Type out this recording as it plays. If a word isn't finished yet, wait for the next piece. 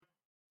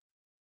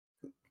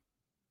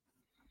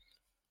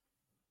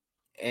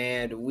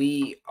And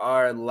we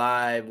are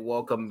live.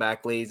 Welcome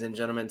back, ladies and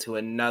gentlemen, to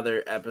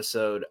another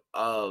episode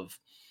of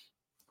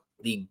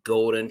the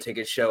Golden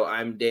Ticket Show.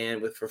 I'm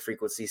Dan with For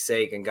Frequency's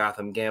Sake and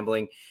Gotham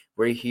Gambling.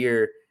 We're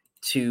here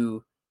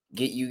to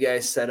get you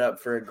guys set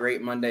up for a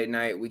great Monday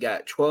night. We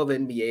got 12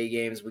 NBA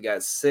games, we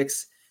got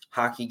 6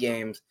 hockey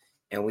games,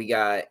 and we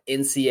got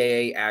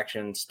NCAA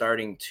action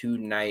starting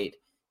tonight,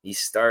 the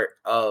start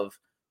of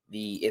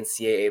the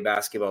NCAA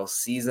basketball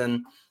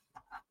season.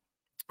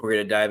 We're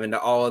going to dive into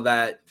all of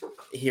that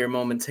here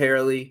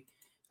momentarily.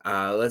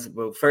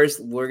 But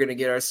first, we're going to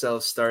get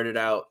ourselves started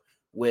out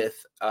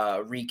with a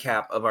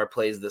recap of our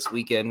plays this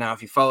weekend. Now,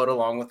 if you followed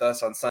along with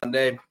us on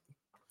Sunday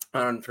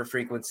for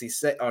Fantasy's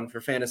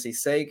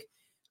Sake,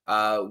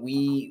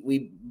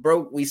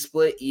 we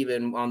split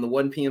even on the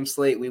 1 p.m.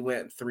 slate. We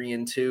went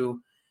 3-2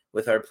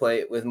 with our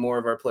play, with more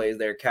of our plays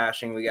there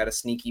cashing. We got a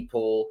sneaky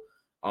pull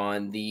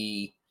on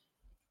the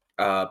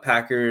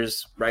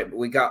Packers, right?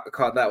 We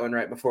caught that one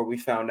right before we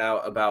found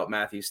out about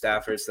Matthew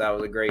Stafford, so that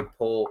was a great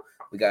pull.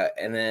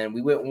 And then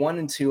we went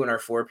 1-2 in our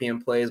 4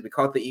 p.m. plays. We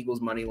caught the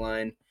Eagles money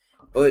line,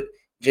 but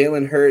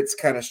Jalen Hurts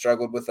kind of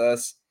struggled with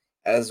us,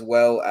 as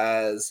well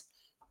as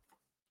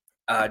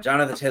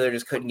Jonathan Taylor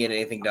just couldn't get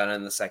anything done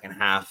in the second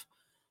half.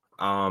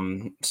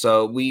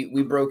 So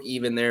we broke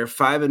even there,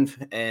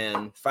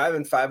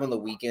 5-5 on the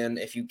weekend.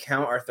 If you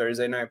count our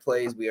Thursday night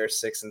plays, we are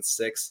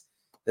 6-6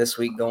 this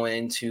week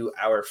going into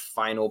our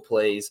final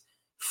plays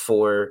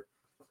for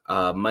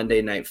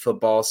Monday Night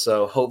Football.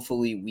 So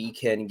hopefully we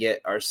can get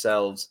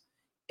ourselves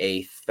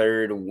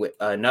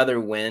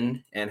another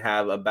win and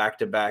have a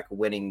back-to-back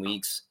winning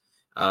weeks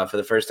for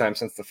the first time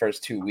since the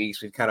first 2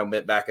 weeks. We've kind of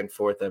been back and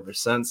forth ever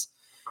since.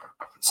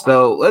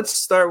 So let's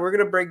start. We're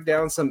going to break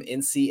down some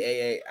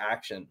NCAA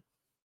action.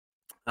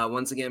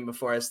 Once again,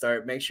 before I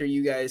start, make sure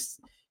you guys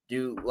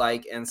do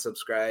like and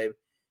subscribe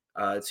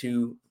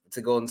to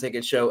Golden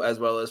Ticket Show, as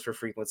well as For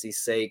Frequency's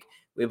Sake.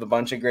 We have a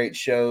bunch of great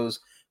shows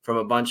from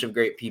a bunch of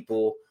great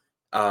people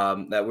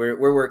that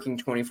we're working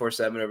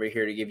 24/7 over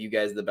here to give you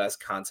guys the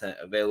best content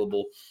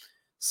available.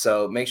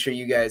 So make sure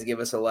you guys give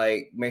us a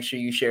like. Make sure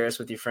you share us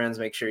with your friends.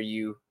 Make sure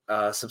you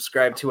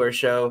subscribe to our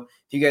show.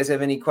 If you guys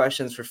have any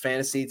questions for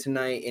fantasy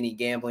tonight, any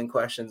gambling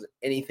questions,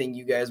 anything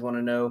you guys want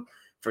to know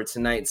for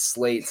tonight's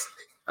slates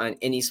on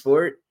any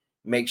sport,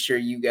 make sure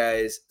you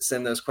guys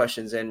send those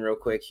questions in real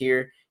quick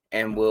here,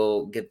 and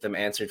we'll get them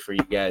answered for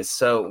you guys.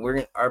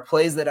 So our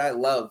plays that I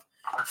love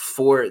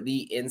for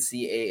the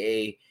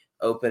NCAA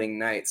opening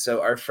night.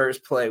 So our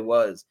first play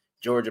was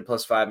Georgia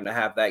plus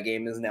 5.5. That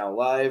game is now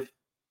live.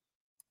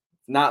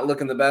 Not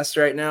looking the best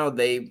right now.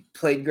 They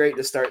played great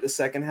to start the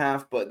second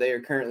half, but they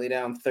are currently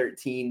down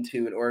 13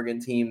 to an Oregon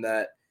team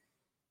that,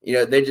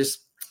 they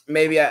just,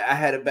 maybe I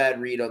had a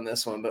bad read on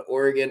this one, but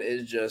Oregon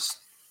is just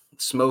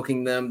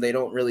smoking them. They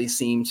don't really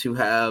seem to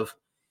have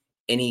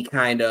any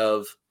kind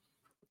of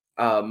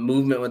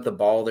movement with the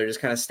ball. They're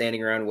just kind of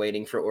standing around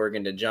waiting for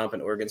Oregon to jump,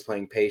 and Oregon's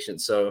playing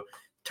patient. So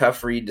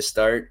tough read to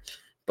start.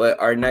 But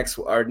our next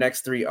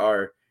three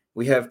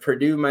we have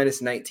Purdue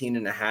minus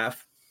 19.5.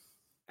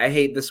 I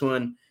hate this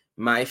one.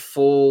 My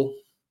full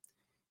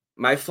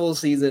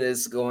season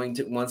is going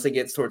to, once it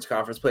gets towards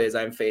conference play, is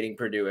I'm fading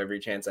Purdue every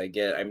chance I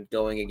get. I'm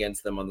going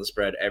against them on the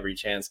spread every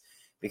chance,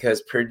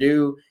 because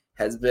Purdue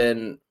has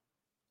been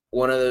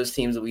one of those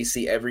teams that we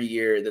see every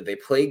year that they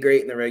play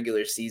great in the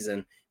regular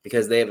season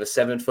because they have a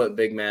 7-foot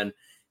big man,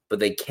 but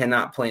they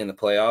cannot play in the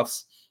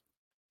playoffs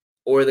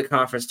or the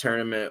conference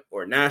tournament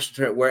or national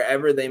tournament,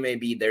 wherever they may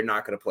be. They're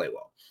not going to play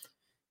well.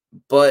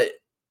 But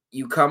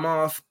you come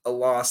off a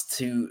loss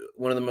to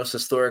one of the most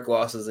historic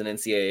losses in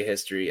NCAA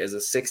history as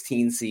a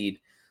 16 seed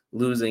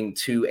losing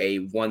to a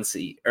 1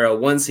 seed, or a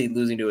 1 seed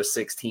losing to a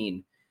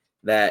 16.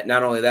 That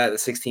not only that, the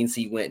 16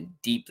 seed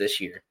went deep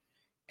this year,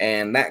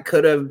 and that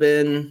could have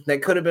been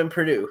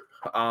Purdue.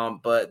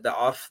 But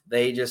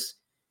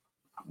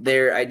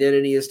their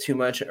identity is too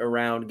much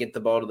around get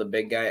the ball to the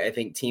big guy. I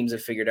think teams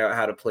have figured out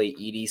how to play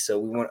Edey, so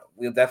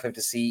we'll definitely have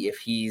to see if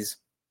he's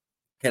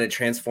kind of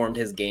transformed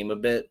his game a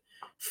bit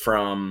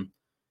from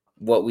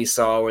what we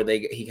saw where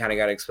he kind of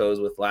got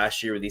exposed with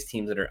last year with these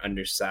teams that are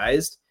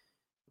undersized,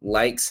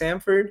 like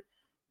Samford.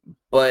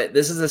 But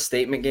this is a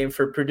statement game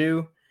for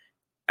Purdue.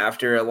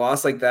 After a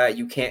loss like that,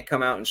 you can't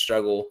come out and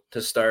struggle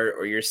to start,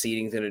 or your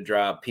seeding's going to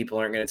drop. People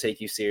aren't going to take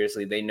you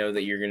seriously. They know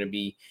that you're going to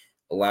be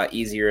a lot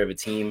easier of a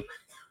team.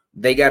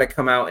 They got to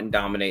come out and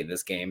dominate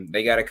this game.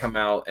 They got to come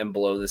out and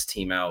blow this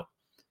team out.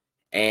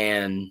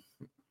 And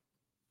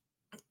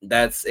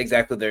that's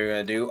exactly what they're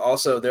going to do.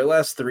 Also, their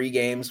last 3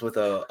 games with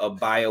a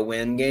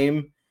buy-a-win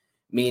game,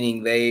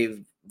 meaning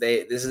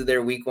this is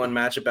their week 1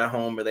 matchup at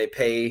home where they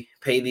pay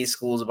these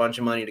schools a bunch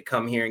of money to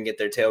come here and get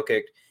their tail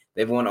kicked.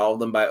 They've won all of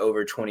them by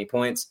over 20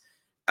 points.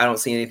 I don't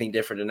see anything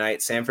different tonight.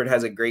 Samford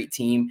has a great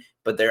team,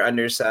 but they're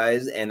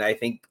undersized, and I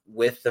think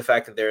with the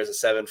fact that there is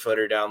a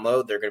 7-footer down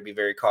low, they're going to be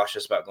very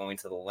cautious about going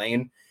to the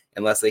lane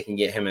unless they can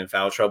get him in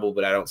foul trouble,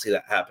 but I don't see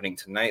that happening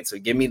tonight. So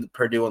give me the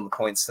Purdue on the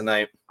points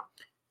tonight.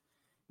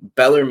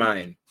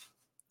 Bellarmine.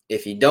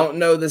 If you don't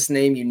know this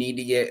name, you need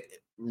to get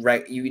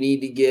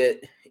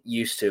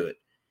used to it.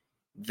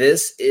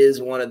 This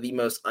is one of the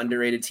most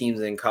underrated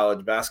teams in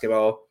college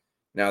basketball.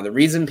 Now, the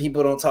reason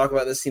people don't talk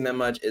about this team that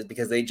much is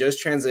because they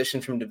just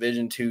transitioned from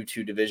Division II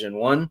to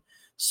Division I,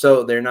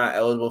 so they're not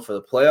eligible for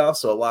the playoffs.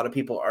 So a lot of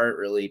people aren't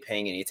really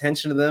paying any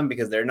attention to them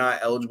because they're not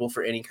eligible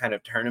for any kind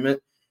of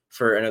tournament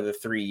for another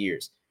 3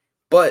 years.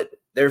 But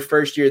their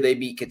first year, they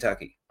beat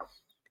Kentucky.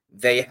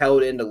 They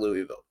held into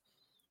Louisville.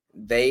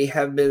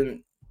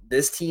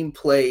 This team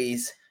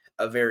plays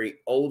a very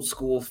old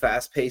school,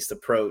 fast-paced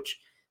approach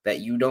that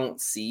you don't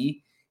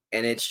see,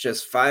 and it's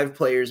just 5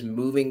 players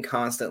moving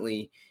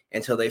constantly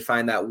until they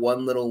find that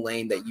one little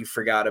lane that you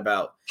forgot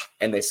about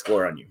and they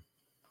score on you.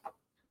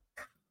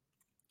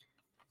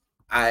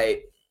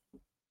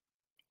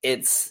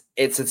 It's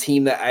a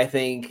team that I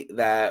think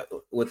that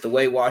with the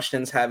way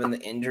Washington's having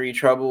the injury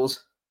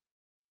troubles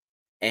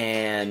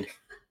and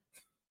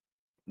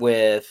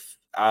with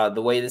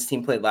the way this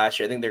team played last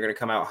year, I think they're going to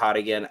come out hot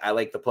again. I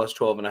like the plus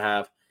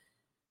 12.5.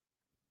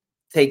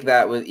 Take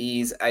that with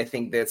ease. I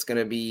think that's going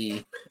to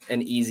be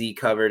an easy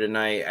cover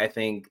tonight. I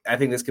think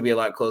this could be a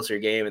lot closer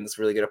game, and it's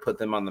really going to put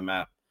them on the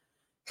map.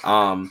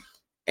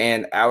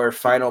 And our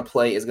final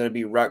play is going to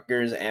be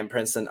Rutgers and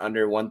Princeton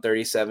under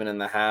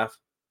 137.5.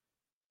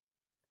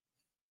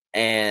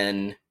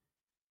 And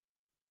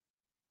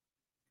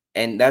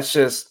that's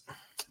just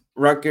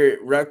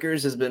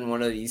Rutgers has been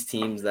one of these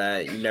teams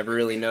that you never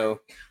really know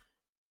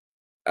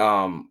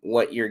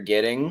what you're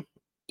getting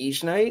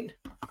each night.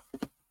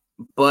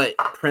 But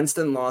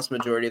Princeton lost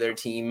majority of their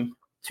team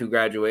to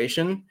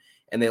graduation,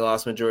 and they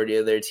lost majority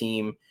of their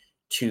team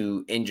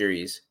to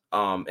injuries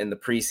in the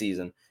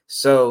preseason.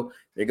 So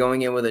they're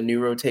going in with a new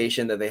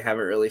rotation that they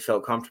haven't really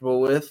felt comfortable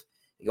with,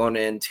 going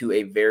into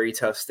a very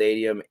tough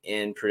stadium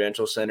in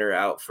Prudential Center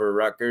out for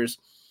Rutgers.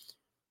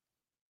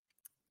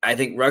 I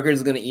think Rutgers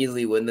is going to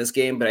easily win this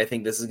game, but I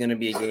think this is going to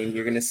be a game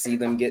you're going to see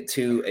them get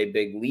to a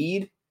big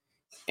lead,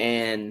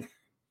 and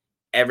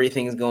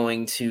everything's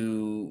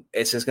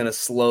it's just going to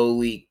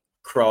slowly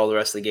crawl the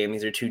rest of the game.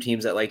 These are two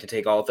teams that like to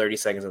take all 30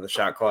 seconds of the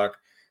shot clock.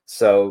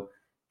 So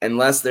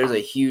unless there's a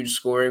huge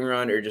scoring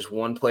run or just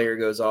one player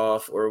goes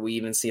off or we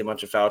even see a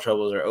bunch of foul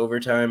troubles or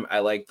overtime, I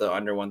like the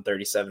under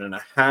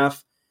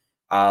 137.5.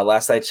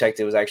 Last I checked,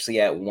 it was actually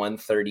at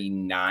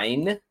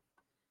 139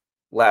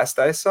 last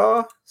I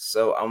saw.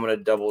 So I'm going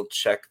to double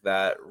check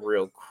that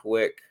real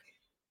quick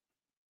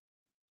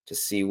to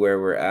see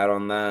where we're at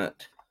on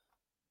that.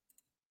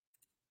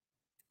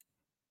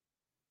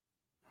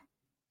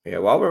 Yeah,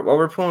 while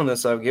we're pulling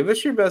this up, give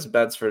us your best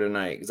bets for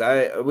tonight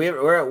because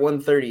we're at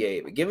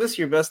 138. But give us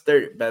your best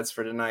bets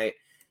for tonight.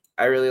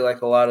 I really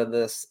like a lot of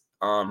this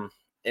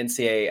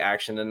NCAA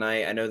action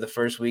tonight. I know the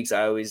first weeks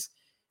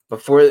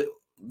before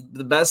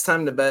the best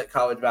time to bet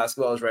college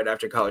basketball is right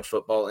after college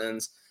football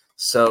ends.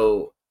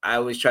 So I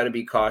always try to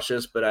be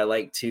cautious, but I don't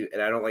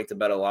like to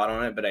bet a lot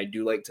on it, but I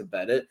do like to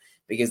bet it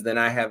because then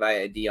I have an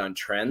idea on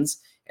trends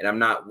and I'm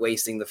not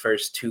wasting the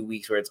first 2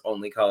 weeks where it's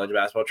only college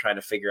basketball trying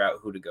to figure out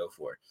who to go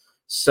for.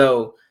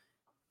 So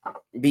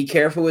be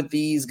careful with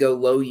these. Go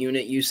low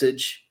unit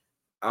usage.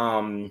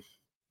 Do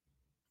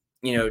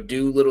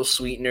little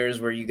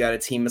sweeteners where you got a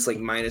team that's like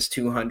minus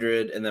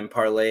 200 and then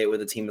parlay it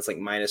with a team that's like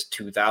minus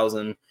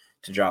 2,000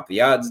 to drop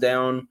the odds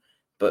down.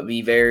 But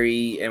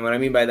and what I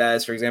mean by that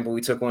is, for example, we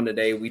took one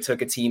today. We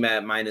took a team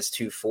at minus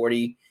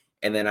 240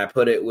 and then I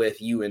put it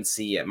with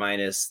UNC at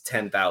minus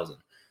 10,000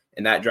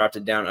 and that dropped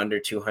it down under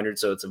 200.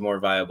 So it's a more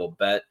viable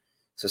bet.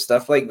 So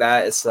stuff like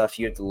that is stuff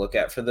you have to look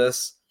at for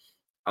this.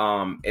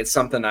 It's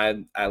something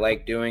I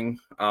like doing.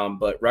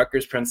 But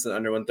Rutgers Princeton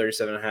under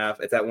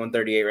 137.5. It's at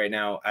 138 right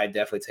now. I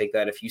definitely take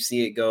that. If you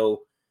see it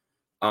go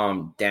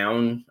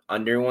down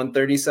under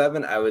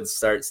 137, I would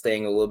start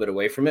staying a little bit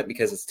away from it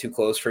because it's too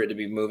close for it to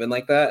be moving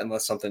like that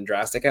unless something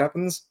drastic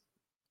happens.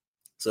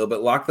 So,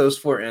 but lock those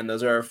 4 in.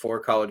 Those are our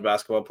 4 college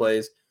basketball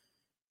plays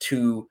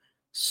to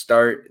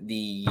start the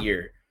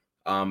year.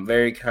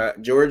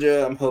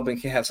 Georgia, I'm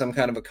hoping can have some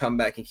kind of a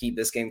comeback and keep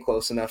this game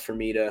close enough for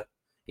me to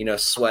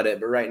sweat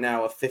it. But right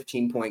now, a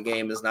 15-point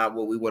game is not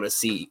what we want to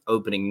see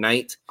opening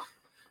night.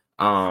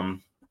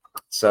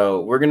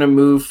 So we're going to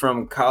move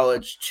from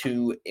college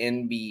to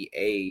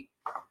NBA.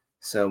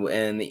 So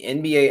in the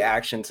NBA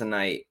action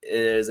tonight,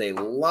 there's a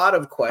lot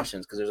of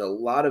questions because there's a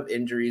lot of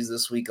injuries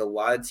this week. A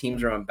lot of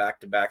teams are on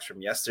back-to-backs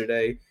from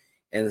yesterday.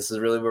 And this is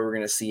really where we're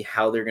going to see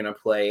how they're going to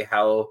play,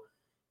 how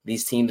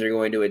these teams are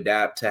going to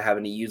adapt to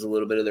having to use a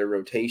little bit of their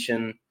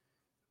rotation.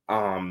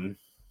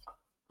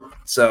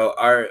 So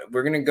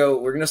we're going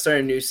to start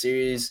a new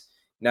series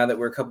now that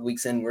we're a couple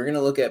weeks in. We're going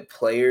to look at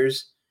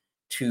players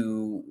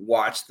to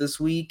watch this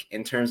week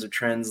in terms of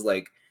trends,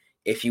 like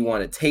if you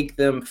want to take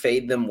them,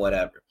 fade them,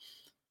 whatever.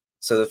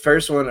 So the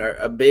first one,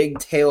 a big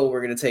tail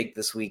we're going to take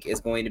this week is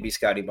going to be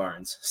Scottie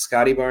Barnes.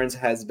 Scottie Barnes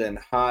has been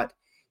hot.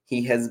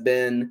 He has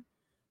been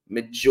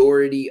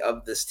majority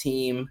of this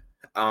team.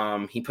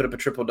 He put up a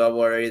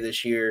triple-double already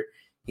this year.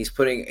 He's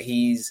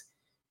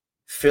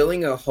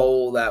filling a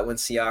hole that when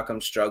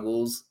Siakam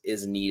struggles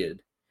is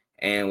needed.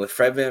 And with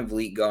Fred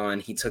VanVleet gone,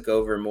 he took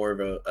over more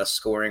of a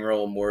scoring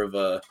role, more of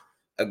a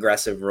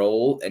aggressive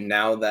role. And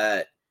now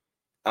that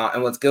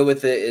And what's good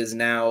with it is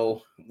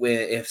now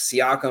if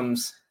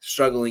Siakam's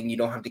struggling, you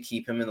don't have to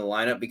keep him in the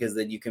lineup because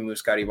then you can move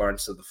Scotty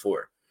Barnes to the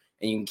 4,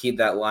 and you can keep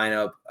that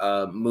lineup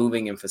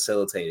moving and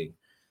facilitating.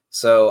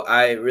 So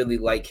I really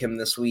like him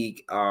this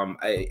week.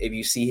 If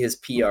you see his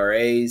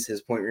PRAs,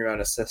 his point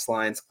rebound assist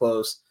lines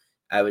close,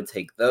 I would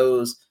take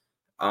those.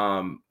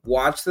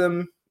 Watch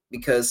them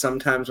because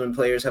sometimes when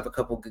players have a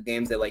couple good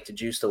games, they like to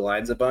juice the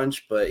lines a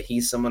bunch. But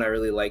he's someone I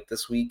really like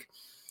this week.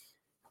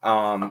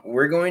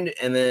 We're going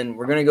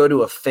to go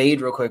to a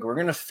fade real quick. We're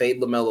going to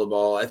fade LaMelo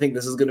Ball. I think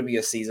this is going to be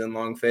a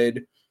season-long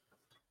fade.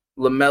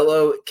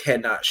 LaMelo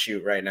cannot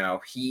shoot right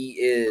now. He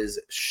is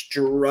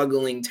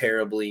struggling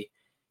terribly.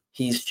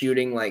 He's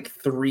shooting like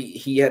 3.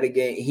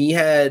 He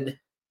had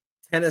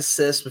 10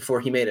 assists before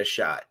he made a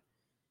shot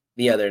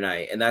the other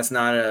night. And that's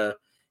not a,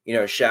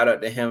 shout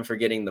out to him for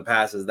getting the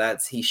passes.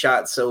 He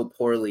shot so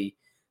poorly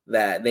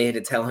that they had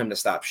to tell him to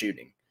stop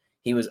shooting.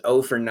 He was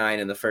 0 for 9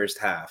 in the first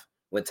half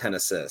with 10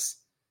 assists.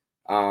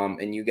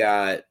 And you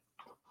got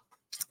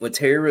with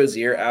Terry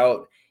Rozier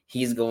out,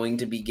 he's going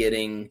to be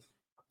getting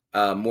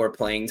more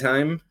playing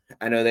time.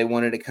 I know they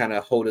wanted to kind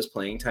of hold his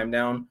playing time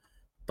down,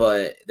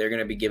 but they're going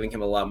to be giving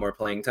him a lot more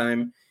playing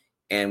time.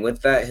 And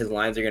with that, his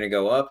lines are going to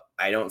go up.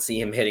 I don't see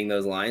him hitting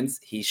those lines.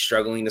 He's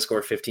struggling to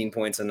score 15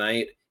 points a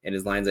night, and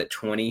his line's at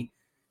 20.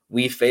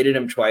 We faded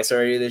him twice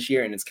already this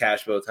year, and it's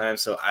cash both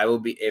times. So I will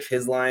be, if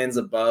his line's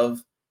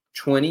above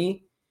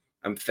 20,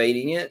 I'm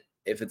fading it.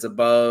 If it's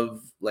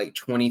above like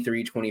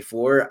 23,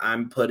 24,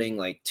 I'm putting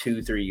like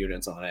 2-3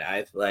 units on it.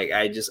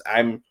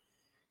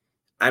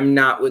 I'm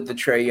not with the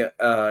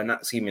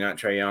not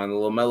Trae Young, the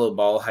LaMelo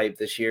Ball hype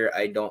this year.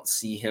 I don't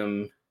see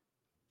him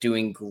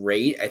doing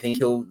great. I think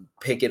he'll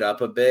pick it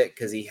up a bit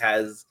because he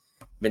has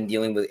been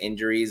dealing with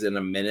injuries and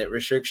a minute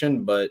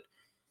restriction. But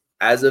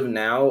as of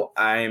now,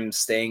 I'm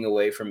staying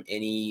away from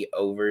any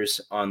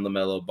overs on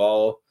LaMelo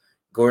Ball.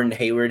 Gordon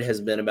Hayward has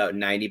been about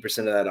 90%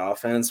 of that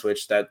offense,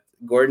 which that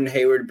Gordon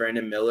Hayward,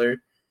 Brandon Miller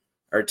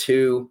are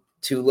two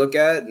to look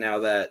at now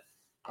that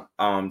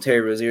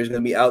Terry Rozier is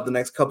going to be out the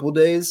next couple of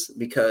days,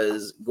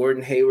 because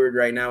Gordon Hayward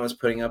right now is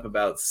putting up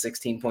about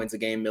 16 points a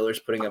game. Miller's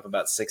putting up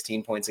about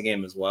 16 points a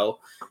game as well.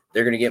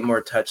 They're going to get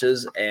more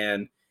touches,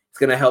 and it's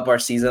going to help our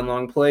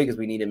season-long play because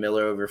we needed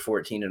Miller over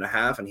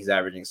 14.5, and he's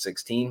averaging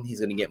 16. He's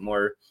going to get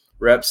more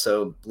reps,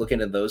 so looking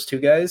at those two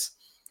guys.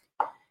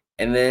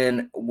 And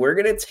then we're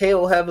going to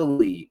tail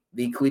heavily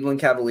the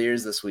Cleveland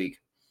Cavaliers this week.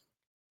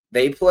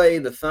 They play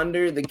the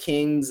Thunder, the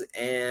Kings,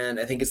 and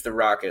I think it's the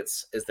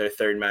Rockets is their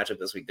third matchup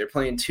this week. They're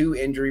playing two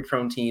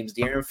injury-prone teams.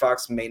 De'Aaron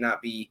Fox may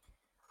not be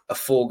a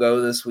full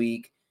go this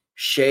week.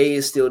 Shea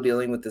is still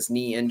dealing with this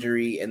knee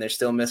injury, and they're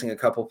still missing a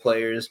couple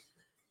players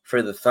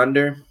for the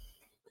Thunder.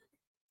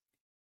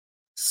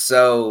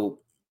 So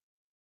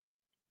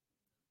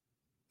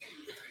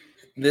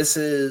this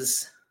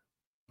is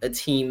a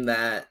team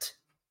that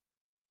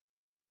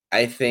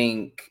I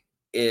think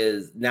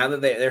is, now that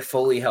they're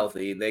fully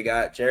healthy, they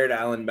got Jared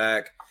Allen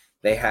back.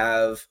 They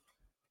have,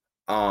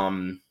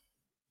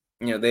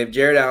 they have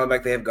Jared Allen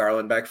back. They have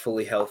Garland back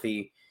fully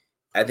healthy.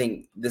 I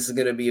think this is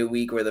going to be a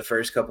week where the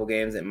first couple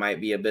games, it might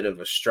be a bit of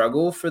a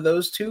struggle for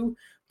those two,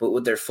 but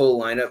with their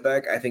full lineup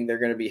back, I think they're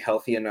going to be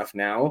healthy enough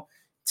now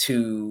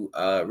to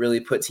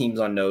really put teams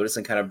on notice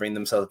and kind of bring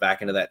themselves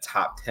back into that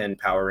top 10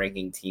 power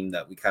ranking team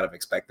that we kind of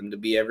expect them to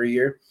be every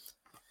year.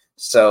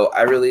 So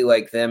I really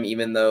like them,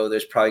 even though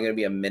there's probably going to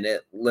be a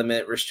minute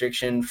limit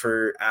restriction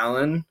for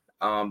Allen.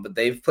 But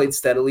they've played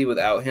steadily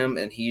without him,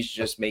 and he's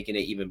just making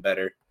it even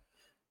better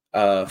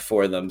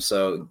for them.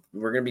 So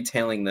we're going to be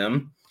tailing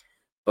them.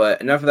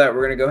 But enough of that.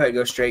 We're going to go ahead and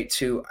go straight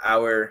to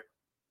our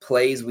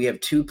plays. We have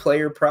two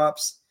player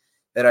props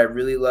that I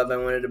really love. I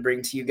wanted to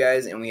bring to you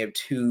guys, and we have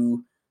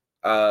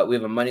we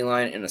have a money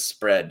line and a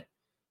spread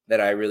that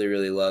I really,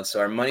 really love.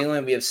 So our money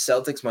line, we have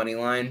Celtics money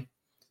line.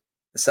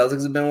 The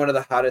Celtics have been one of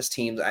the hottest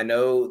teams. I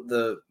know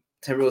the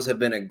Timberwolves have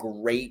been a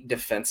great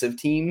defensive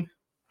team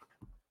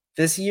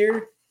this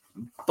year,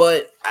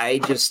 but I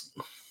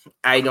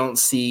don't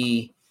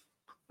see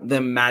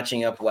them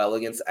matching up well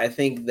against. I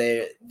think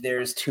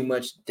there's too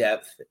much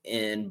depth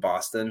in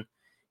Boston,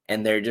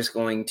 and they're just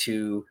going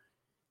to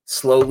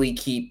slowly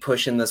keep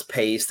pushing this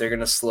pace. They're going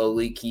to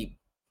slowly keep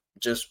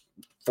just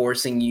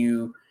forcing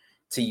you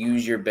to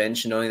use your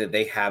bench, knowing that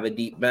they have a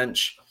deep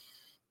bench.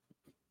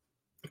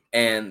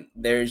 And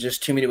there's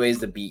just too many ways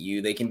to beat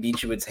you. They can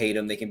beat you with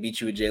Tatum. They can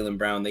beat you with Jaylen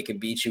Brown. They can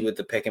beat you with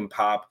the pick and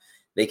pop.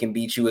 They can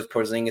beat you with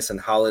Porzingis and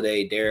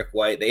Holiday, Derek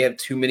White. They have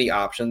too many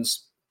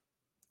options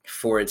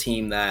for a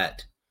team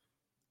that,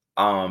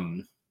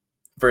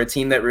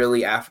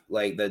 really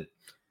that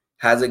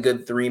has a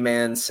good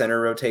 3-man center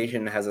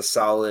rotation, has a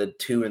solid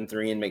 2 and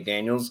 3 in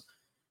McDaniels.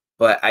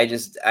 But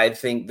I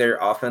think their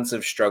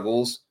offensive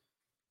struggles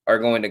are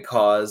going to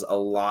cause a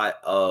lot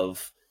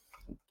of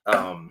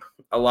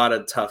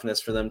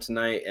toughness for them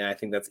tonight, and I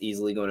think that's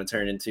easily going to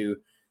turn into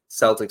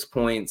Celtics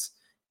points.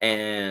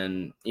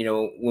 And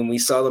when we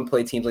saw them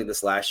play teams like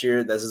this last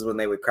year, this is when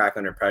they would crack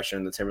under pressure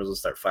and the Timbers will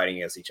start fighting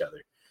against each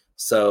other.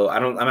 So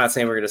I'm not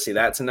saying we're going to see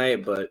that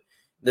tonight, but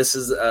This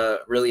is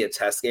really a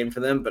test game for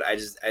them, but I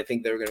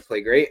think they're going to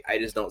play great. I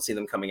just don't see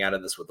them coming out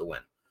of this with a win.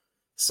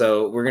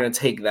 So we're going to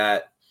take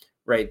that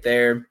right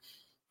there.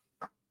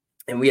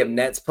 And we have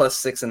Nets plus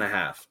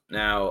 6.5.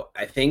 Now,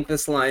 I think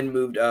this line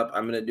moved up.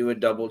 I'm going to do a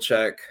double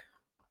check.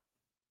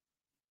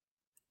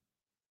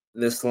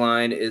 This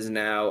line is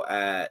now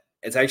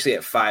it's actually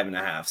at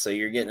 5.5. So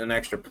you're getting an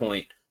extra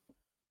point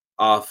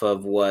off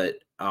of what,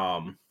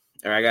 or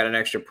I got an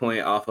extra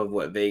point off of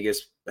what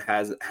Vegas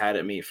has had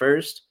at me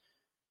first.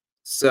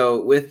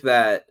 So with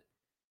that,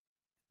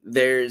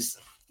 the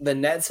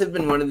Nets have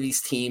been one of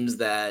these teams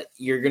that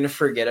you're going to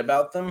forget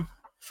about them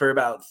for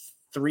about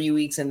 3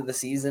 weeks into the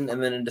season.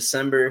 And then in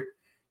December,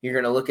 you're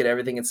going to look at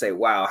everything and say,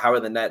 wow, how are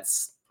the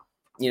Nets,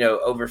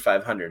 over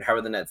 500? How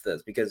are the Nets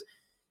this? Because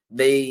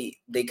they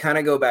kind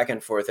of go back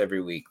and forth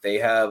every week. They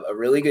have a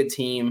really good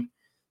team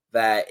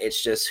that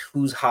it's just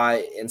who's hot.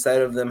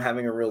 Instead of them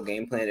having a real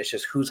game plan, it's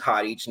just who's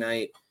hot each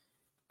night.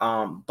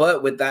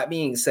 But with that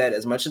being said,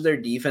 as much as their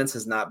defense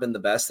has not been the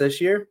best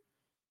this year,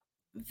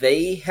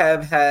 they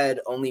have had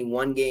only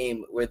one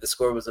game where the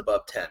score was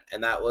above 10,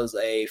 and that was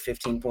a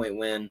 15-point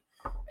win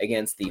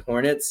against the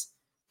Hornets.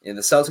 In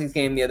the Celtics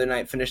game the other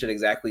night finished at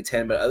exactly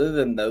 10, but other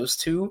than those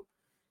two,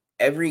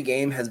 every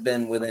game has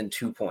been within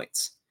 2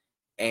 points.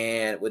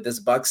 And with this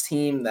Bucks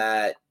team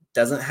that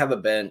doesn't have a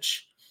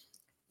bench,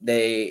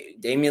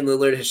 Damian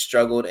Lillard has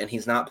struggled, and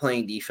he's not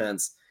playing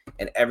defense,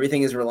 and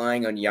everything is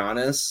relying on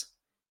Giannis,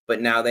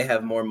 but now they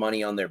have more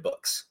money on their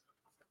books.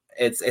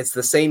 It's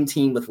the same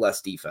team with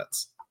less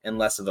defense and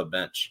less of a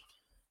bench.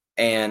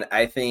 And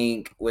I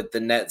think with the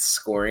Nets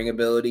scoring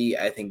ability,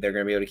 I think they're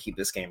going to be able to keep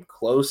this game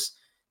close.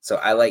 So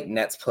I like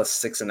Nets plus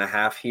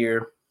 6.5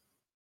 here.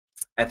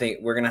 I think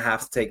we're going to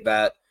have to take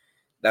that.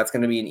 That's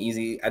going to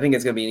be I think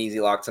it's going to be an easy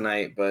lock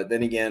tonight. But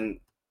then again,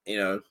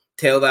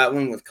 tail that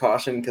one with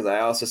caution, because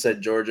I also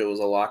said Georgia was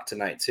a lock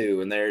tonight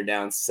too. And they're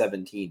down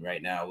 17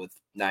 right now with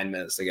 9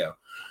 minutes to go.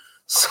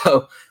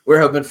 So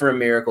we're hoping for a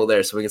miracle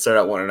there so we can start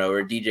out 1-0,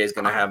 or DJ's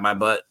going to have my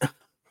butt.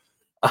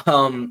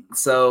 And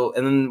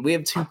then we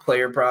have 2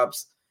 player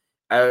props.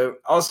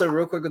 Also,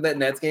 real quick with that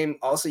Nets game,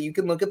 also you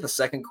can look at the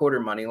second quarter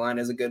money line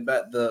as a good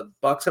bet. The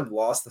Bucks have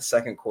lost the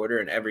second quarter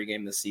in every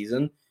game this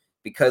season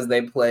because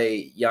they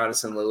play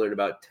Giannis and Lillard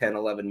about 10,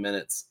 11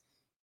 minutes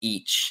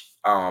each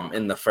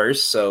in the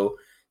first. So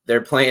they're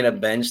playing a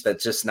bench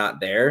that's just not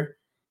there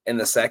in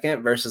the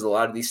second, versus a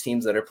lot of these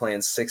teams that are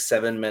playing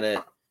 6-7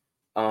 minute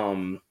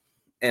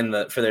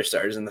for their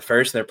starters in the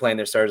first, and they're playing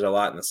their starters a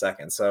lot in the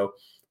second. So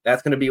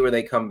that's going to be where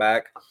they come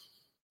back.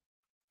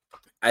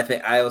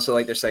 I also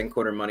like their second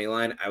quarter money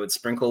line. I would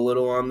sprinkle a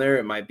little on there.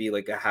 It might be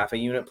like a half a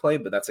unit play,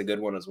 but that's a good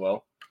one as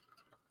well.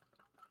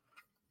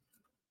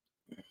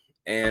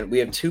 And we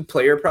have 2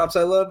 player props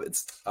I love.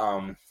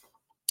 We're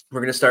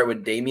going to start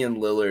with Damian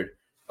Lillard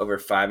over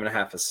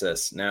 5.5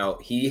 assists. Now,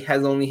 he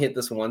has only hit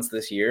this once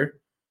this year.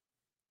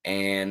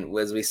 And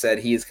as we said,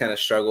 he's kind of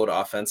struggled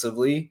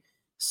offensively.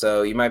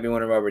 So you might be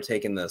wondering why we're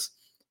taking this.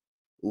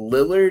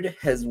 Lillard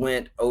has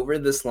went over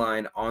this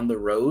line on the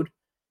road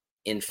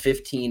in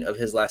 15 of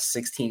his last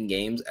 16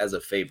 games as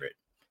a favorite.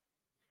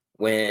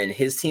 When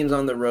his team's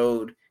on the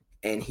road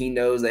and he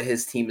knows that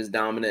his team is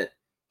dominant,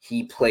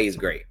 he plays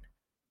great.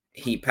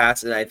 He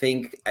passes. I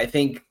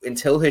think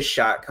until his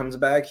shot comes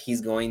back,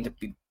 he's going to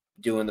be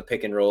doing the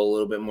pick and roll a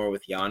little bit more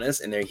with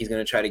Giannis, and he's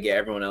going to try to get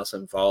everyone else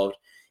involved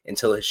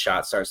until his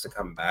shot starts to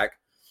come back.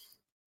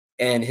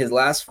 And his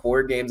last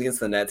 4 games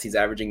against the Nets, he's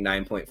averaging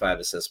 9.5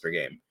 assists per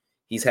game.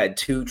 He's had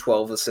 2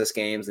 12-assist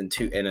games and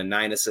a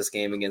 9-assist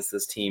game against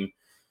this team.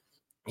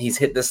 He's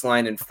hit this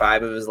line in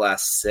 5 of his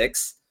last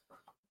 6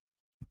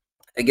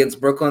 against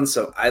Brooklyn.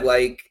 So I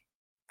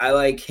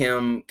like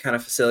him kind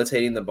of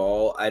facilitating the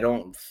ball. I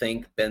don't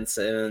think Ben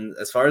Simmons,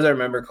 as far as I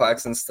remember,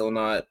 Claxton's still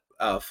not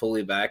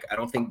fully back. I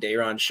don't think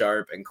Day'Ron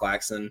Sharpe and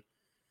Claxton,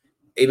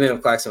 even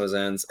if Claxton was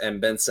ends,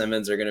 and Ben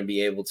Simmons are going to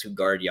be able to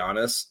guard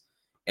Giannis.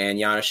 And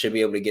Giannis should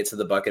be able to get to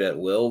the bucket at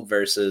will,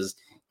 versus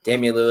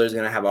Damian Lillard is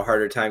going to have a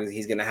harder time because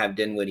he's going to have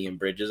Dinwiddie and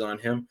Bridges on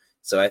him.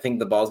 So I think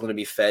the ball's going to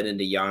be fed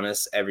into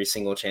Giannis every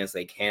single chance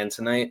they can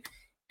tonight.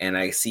 And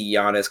I see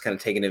Giannis kind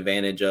of taking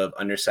advantage of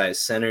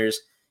undersized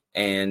centers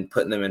and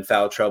putting them in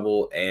foul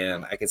trouble.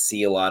 And I could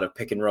see a lot of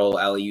pick and roll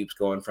alley-oops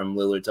going from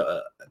Lillard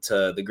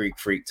to the Greek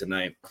Freak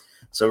tonight.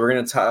 So we're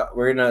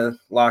gonna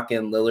lock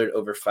in Lillard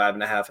over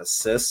 5.5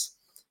 assists.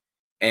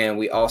 And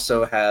we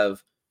also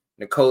have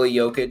Nikola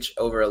Jokic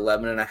over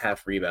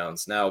 11.5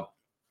 rebounds. Now,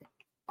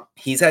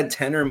 he's had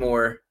 10 or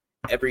more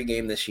every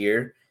game this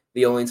year.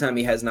 The only time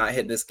he has not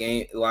hit this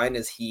game line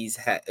is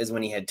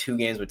when he had 2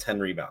 games with 10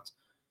 rebounds.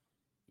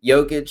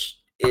 Jokic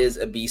is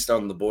a beast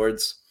on the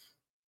boards.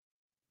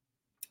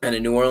 And a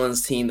New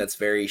Orleans team that's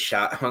very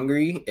shot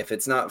hungry, if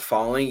it's not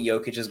falling,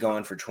 Jokic is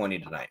going for 20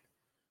 tonight.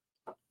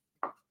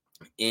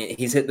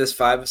 He's hit this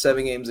 5 of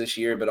 7 games this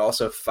year, but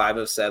also 5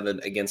 of 7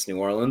 against New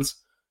Orleans.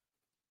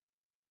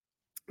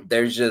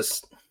 There's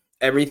just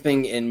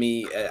everything in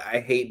me.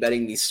 I hate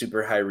betting these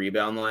super high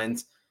rebound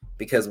lines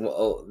because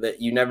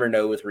you never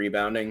know with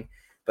rebounding.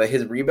 but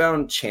his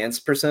rebound chance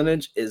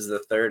percentage is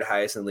the third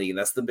highest in the league. And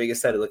that's the biggest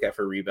stat to look at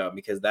for rebound,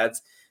 because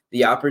that's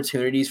the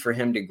opportunities for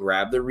him to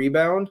grab the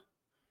rebound,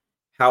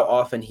 how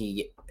often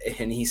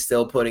he's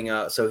still putting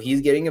up. So he's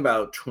getting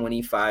about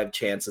 25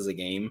 chances a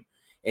game,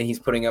 and he's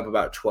putting up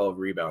about 12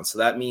 rebounds. So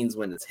that means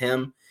when it's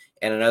him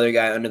and another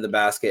guy under the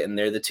basket and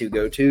they're the two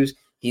go-tos,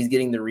 he's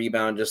getting the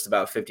rebound just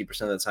about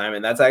 50% of the time.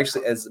 And that's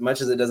actually, as much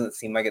as it doesn't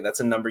seem like it,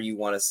 that's a number you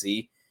want to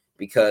see,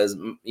 because,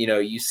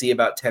 you see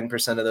about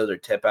 10% of those are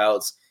tip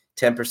outs,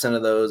 10%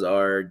 of those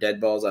are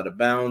dead balls out of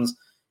bounds,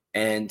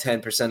 and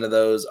 10% of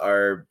those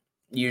are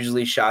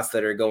usually shots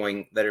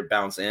that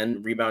bounce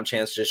in. Rebound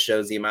chance just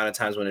shows the amount of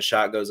times when a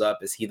shot goes up,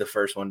 is he the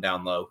first one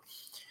down low.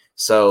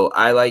 So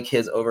I like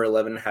his over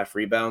 11.5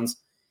 rebounds.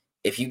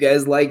 If you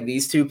guys like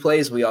these two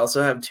plays, we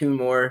also have two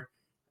more.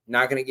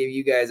 Not going to give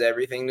you guys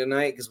everything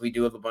tonight because we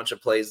do have a bunch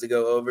of plays to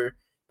go over,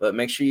 but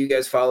make sure you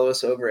guys follow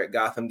us over at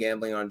Gotham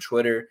Gambling on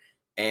Twitter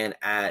and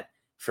at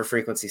For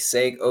Frequency's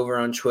Sake over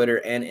on Twitter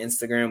and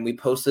Instagram. We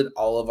posted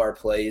all of our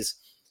plays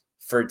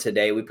for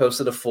today. We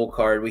posted a full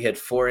card. We had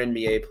 4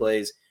 NBA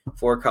plays,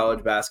 4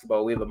 college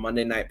basketball. We have a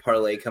Monday night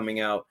parlay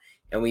coming out,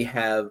 and we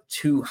have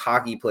 2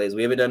 hockey plays.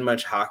 We haven't done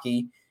much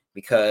hockey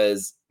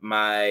because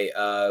my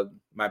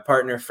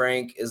partner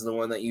Frank is the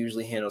one that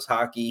usually handles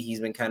hockey. He's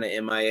been kind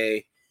of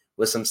MIA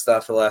with some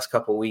stuff the last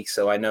couple of weeks,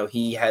 so I know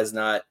he has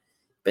not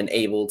been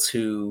able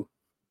to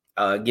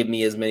give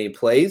me as many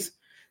plays.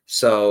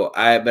 But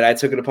I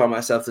took it upon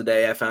myself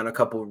today. I found a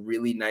couple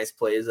really nice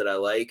plays that I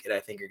like and I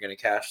think are going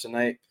to cash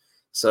tonight.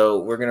 So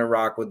we're going to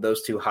rock with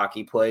those 2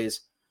 hockey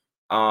plays.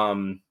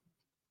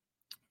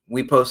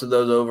 We posted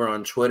those over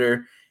on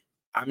Twitter.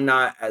 I'm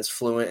not as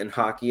fluent in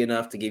hockey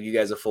enough to give you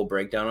guys a full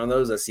breakdown on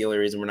those. That's the only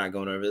reason we're not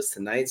going over this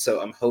tonight.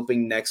 So I'm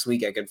hoping next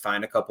week I can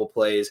find a couple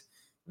plays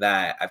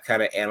that I've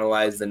kind of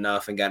analyzed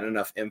enough and gotten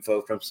enough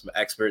info from some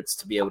experts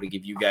to be able to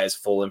give you guys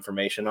full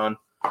information on.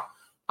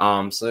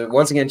 So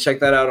once again, check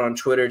that out on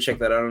Twitter. Check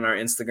that out on our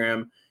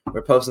Instagram.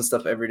 We're posting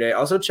stuff every day.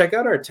 Also, check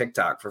out our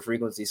TikTok For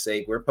Frequency's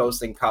Sake. We're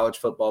posting college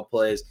football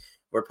plays.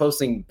 We're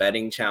posting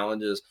betting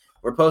challenges.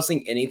 We're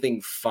posting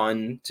anything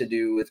fun to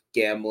do with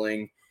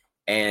gambling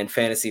and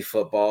fantasy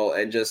football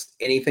and just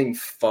anything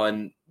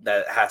fun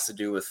that has to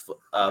do with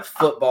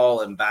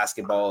football and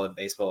basketball and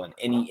baseball and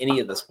any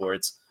of the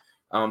sports.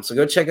 So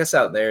go check us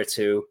out there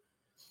too.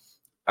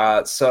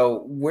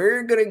 So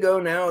we're going to go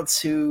now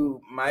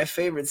to my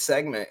favorite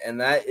segment, and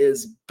that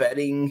is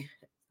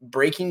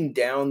breaking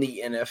down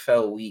the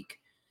NFL week.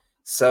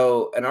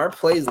 So in our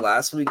plays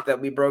last week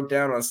that we broke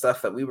down on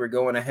stuff that we were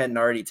going ahead and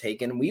already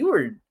taken, we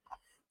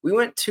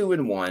went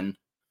 2-1.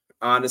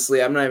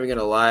 Honestly, I'm not even going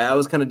to lie. I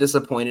was kind of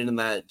disappointed in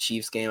that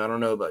Chiefs game. I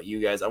don't know about you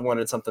guys. I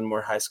wanted something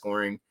more high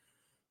scoring,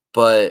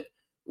 but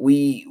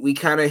we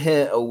kind of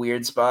hit a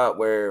weird spot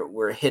where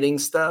we're hitting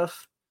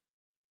stuff.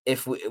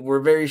 We're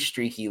very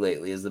streaky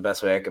lately is the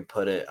best way I could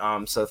put it.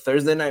 So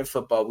Thursday Night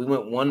Football, we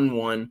went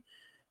 1-1.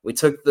 We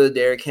took the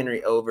Derrick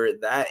Henry over.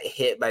 That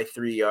hit by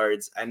 3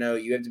 yards. I know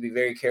you have to be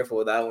very careful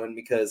with that one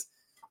because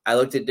I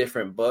looked at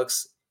different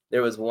books.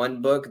 There was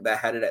one book that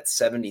had it at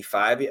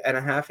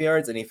 75.5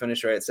 yards, and he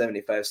finished right at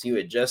 75. So you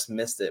had just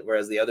missed it,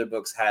 whereas the other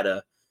books had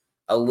a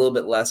little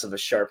bit less of a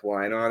sharp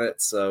line on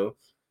it. So,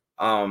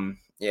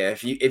 yeah,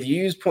 if you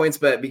use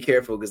PointsBet, be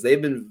careful because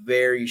they've been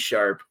very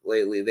sharp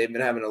lately. They've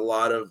been having a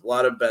lot of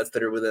bets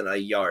that are within a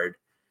yard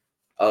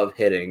of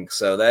hitting.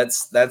 So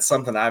that's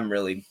something I'm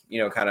really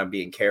kind of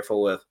being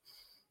careful with.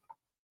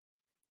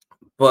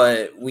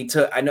 But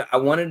I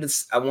wanted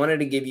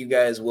to give you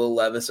guys Will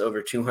Levis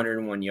over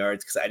 201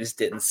 yards because I just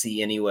didn't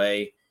see any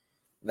way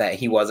that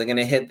he wasn't going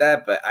to hit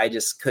that. But I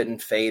just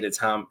couldn't fade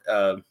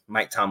a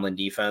Mike Tomlin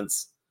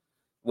defense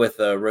with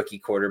a rookie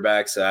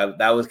quarterback. So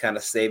that was kind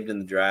of saved in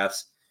the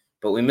drafts.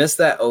 But we missed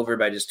that over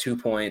by just 2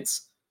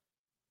 points.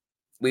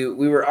 We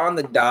were on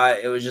the dot.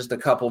 It was just a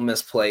couple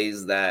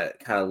misplays that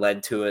kind of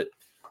led to it.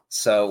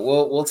 So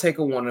we'll take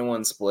a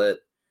 1-1 split.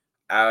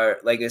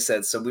 Like I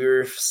said, so we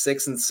were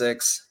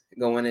 6-6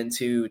 going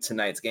into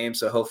tonight's game.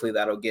 So hopefully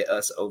that'll get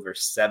us over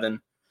 7.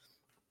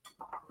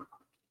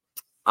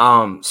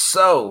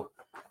 So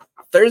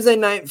Thursday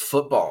Night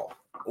Football,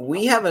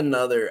 we have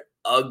another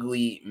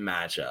ugly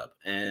matchup,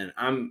 and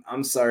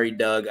I'm sorry,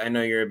 Doug. I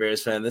know you're a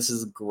Bears fan. This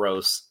is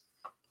gross.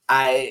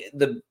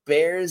 The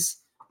Bears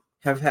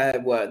have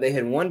had they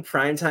had one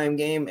primetime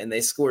game and they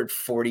scored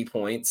 40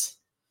 points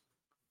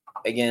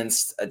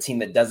against a team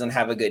that doesn't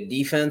have a good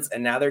defense,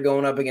 and now they're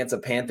going up against a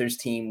Panthers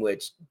team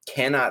which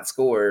cannot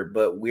score,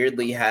 but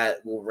weirdly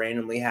will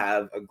randomly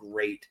have a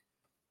great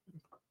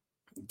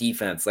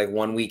defense like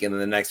 1 week, and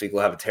then the next week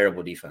we'll have a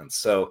terrible defense.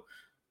 So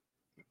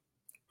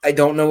I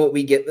don't know what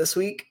we get this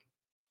week.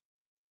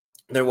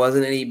 There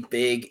wasn't any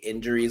big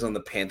injuries on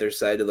the Panthers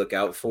side to look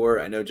out for.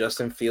 I know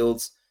Justin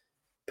Fields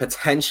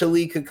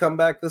potentially could come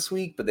back this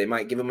week, but they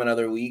might give him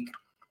another week.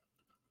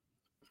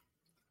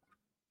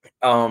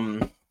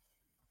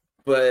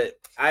 But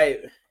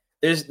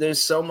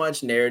there's so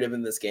much narrative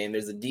in this game.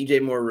 There's a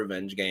DJ Moore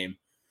revenge game.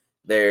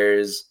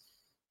 There's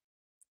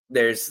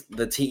there's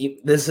the team.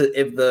 This is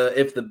if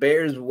the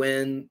Bears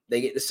win,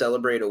 they get to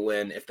celebrate a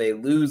win. If they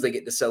lose, they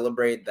get to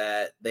celebrate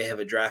that they have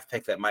a draft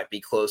pick that might be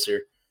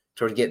closer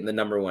towards getting the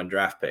number 1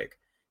 draft pick,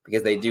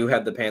 because they do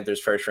have the Panthers'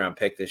 first round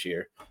pick this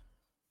year.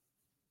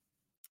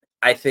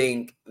 I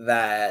think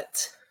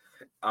that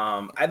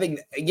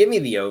give me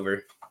the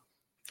over.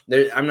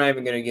 I'm not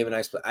even going to give an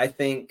explanation. I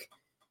think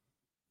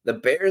the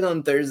Bears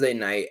on Thursday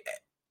night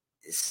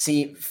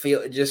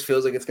it just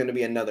feels like it's going to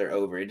be another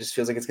over. It just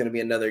feels like it's going to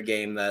be another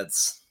game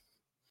that's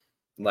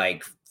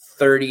like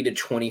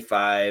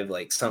 30-25,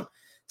 like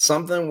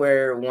something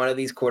where one of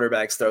these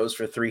quarterbacks throws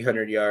for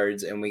 300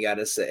 yards, and we're going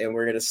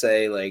to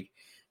say like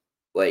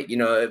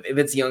if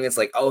it's Young, it's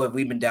like, oh, have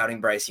we been doubting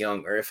Bryce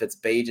Young? Or if it's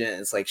Bagent,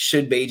 it's like,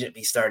 should Bagent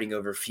be starting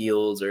over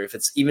Fields? Or if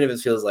it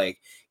feels like,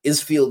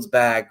 is Fields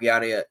back?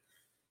 Yada yada.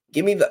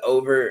 Give me the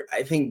over.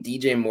 I think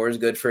DJ Moore is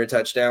good for a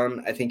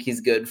touchdown. I think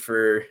he's good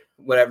for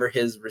whatever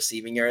his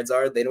receiving yards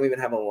are. They don't even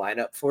have a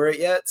lineup for it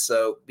yet,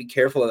 so be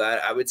careful of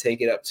that. I would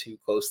take it up to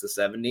close to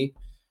 70,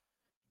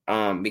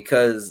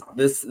 because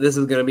this is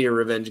going to be a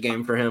revenge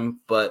game for him,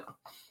 but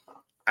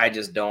I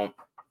just don't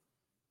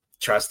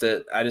trust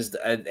it.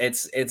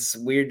 It's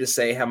weird to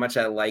say how much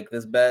I like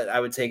this bet.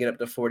 I would take it up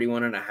to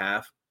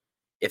 41.5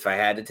 if I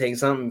had to take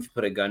something, if you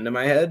put a gun to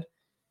my head,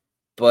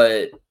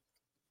 but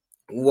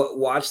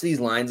watch these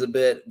lines a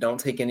bit. Don't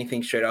take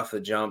anything straight off the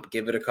jump.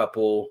 Give it a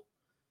couple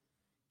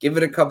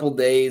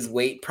days.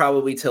 Wait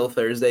probably till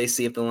Thursday,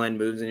 see if the line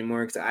moves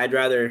anymore. Because I'd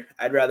rather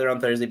on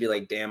Thursday be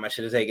like, damn, I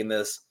should have taken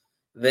this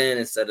then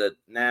instead of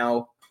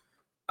now.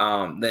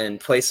 Then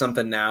play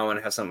something now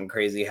and have something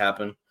crazy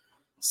happen.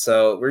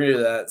 So we're gonna do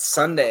that.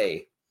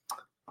 Sunday,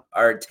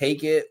 our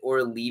take it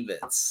or leave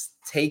it.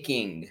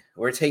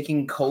 We're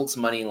taking Colts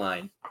money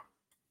line.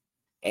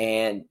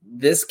 And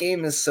this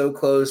game is so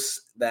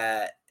close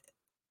that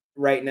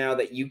right now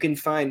that you can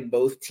find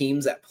both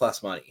teams at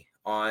plus money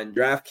on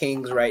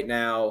DraftKings right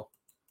now.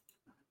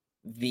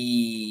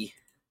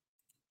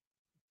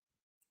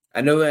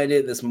 I know I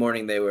did this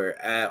morning. They were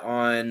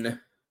on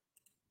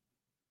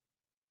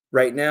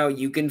right now.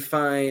 You can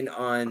find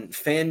on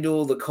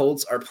FanDuel the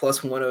Colts are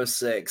plus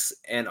 106,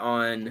 and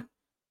on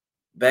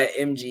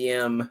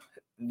BetMGM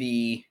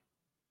the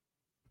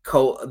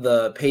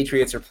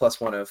Patriots are plus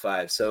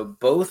 105. So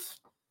both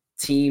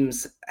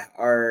teams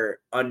are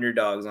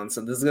underdogs on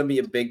some. This is going to be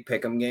a big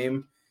pick'em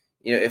game.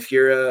 If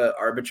you're a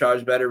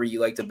arbitrage bettor where you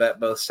like to bet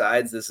both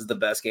sides, this is the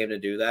best game to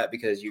do that,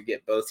 because you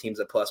get both teams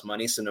at plus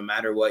money. So no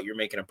matter what, you're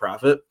making a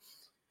profit.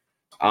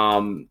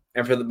 And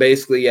for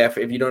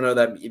if you don't know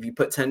that, if you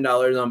put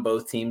 $10 on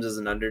both teams as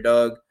an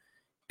underdog,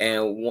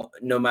 and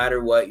no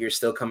matter what, you're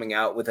still coming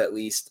out with at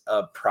least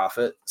a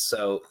profit.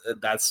 So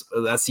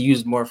that's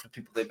used more for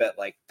people they bet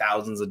like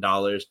thousands of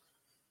dollars.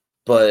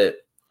 But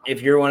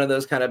if you're one of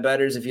those kind of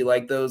bettors, if you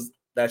like those,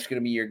 that's going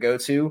to be your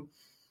go-to.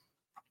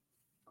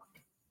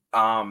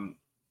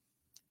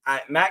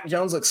 Mac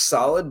Jones looks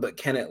solid, but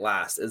can it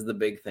last is the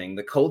big thing.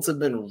 The Colts have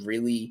been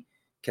really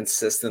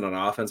consistent on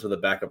offense with a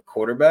backup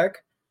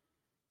quarterback.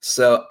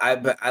 So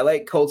I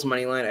like Colts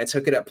money line. I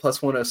took it at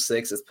plus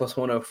 106. It's plus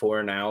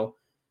 104 now.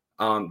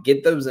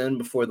 Get those in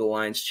before the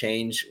lines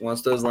change.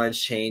 Once those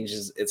lines change,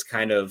 it's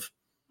kind of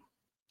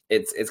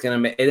it's going to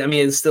make.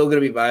 It's still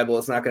going to be viable.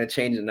 It's not going to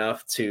change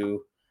enough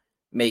to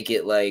make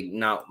it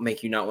not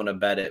make you not want to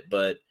bet it.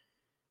 But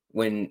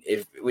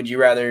would you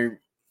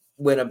rather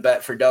win a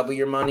bet for double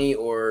your money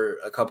or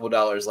a couple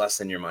dollars less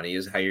than your money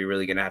is how you're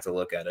really going to have to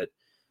look at it.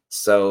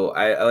 So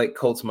I like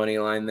Colts money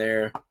line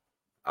there.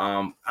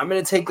 I'm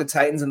going to take the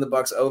Titans and the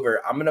Bucks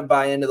over. I'm going to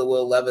buy into the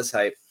Will Levis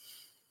hype.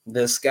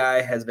 This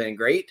guy has been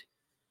great.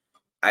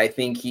 I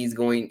think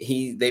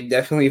they've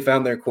definitely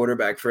found their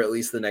quarterback for at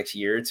least the next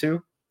year or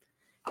two.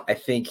 I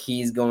think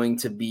he's going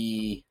to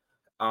be,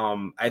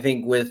 I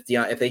think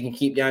if they can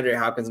keep DeAndre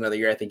Hopkins another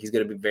year, I think he's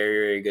going to be very,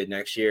 very good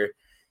next year.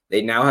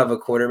 They now have a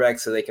quarterback,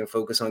 so they can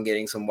focus on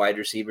getting some wide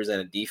receivers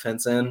and a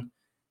defense in.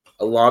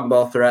 A long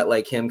ball threat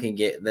like him can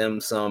get them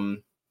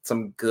some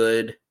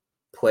good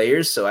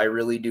players, so I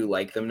really do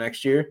like them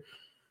next year.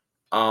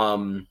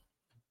 The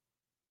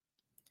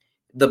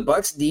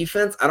Bucks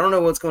defense, I don't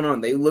know what's going on.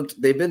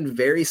 They've been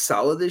very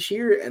solid this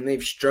year, and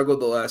they've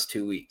struggled the last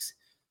 2 weeks.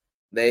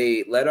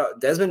 They let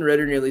out Desmond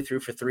Ridder nearly threw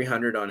for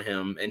 300 on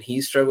him, and he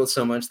struggled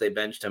so much they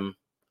benched him.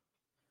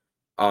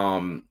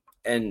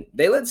 And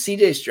they let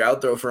CJ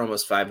Stroud throw for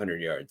almost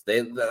 500 yards.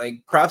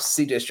 Props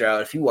to CJ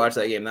Stroud. If you watch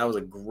that game, that was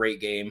a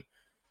great game.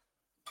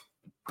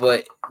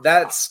 But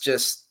that's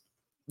just,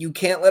 you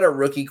can't let a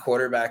rookie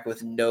quarterback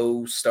with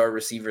no star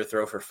receiver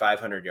throw for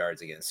 500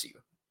 yards against you.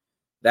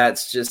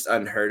 That's just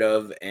unheard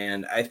of.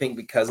 And I think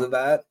because of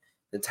that,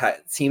 the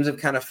teams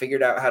have kind of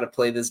figured out how to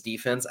play this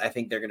defense. I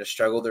think they're going to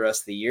struggle the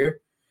rest of the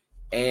year.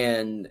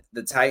 And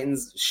the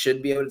Titans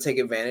should be able to take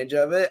advantage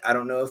of it. I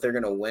don't know if they're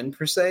going to win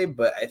per se,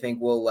 but I think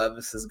Will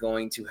Levis is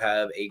going to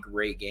have a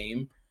great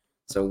game.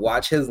 So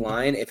watch his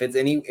line. If it's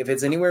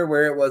anywhere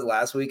where it was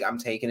last week, I'm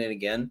taking it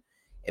again.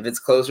 If it's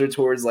closer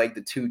towards like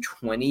the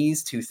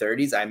 220s,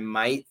 230s, I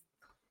might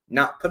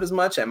not put as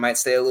much. I might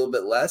stay a little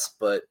bit less,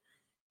 but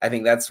I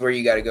think that's where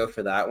you got to go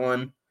for that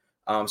one.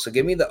 So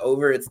give me the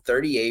over. It's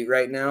 38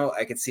 right now.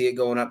 I could see it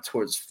going up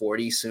towards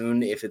 40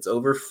 soon. If it's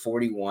over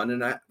 41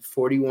 and a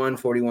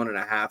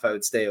half, I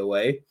would stay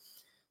away.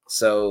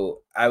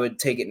 So I would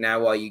take it now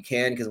while you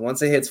can, because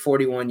once it hits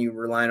 41, you're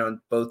relying on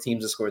both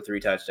teams to score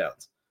 3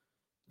 touchdowns.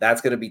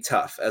 That's going to be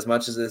tough. As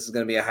much as this is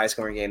going to be a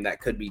high-scoring game,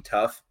 that could be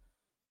tough,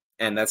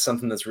 and that's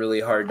something that's really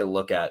hard to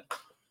look at.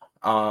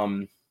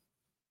 And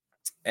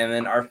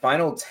then our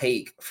final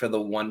take for the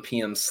 1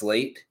 p.m.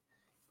 slate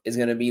is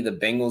going to be the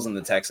Bengals and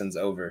the Texans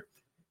over.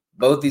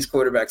 Both these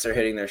quarterbacks are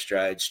hitting their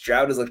stride.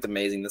 Stroud has looked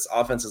amazing. This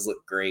offense has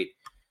looked great.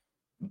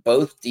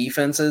 Both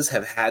defenses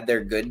have had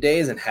their good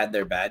days and had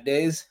their bad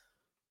days.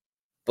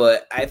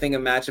 But I think a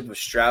matchup of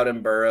Stroud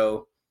and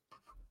Burrow,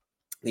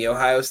 the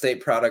Ohio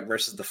State product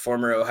versus the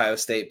former Ohio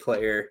State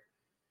player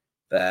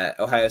that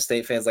Ohio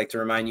State fans like to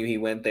remind you he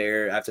went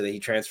there after he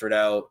transferred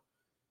out.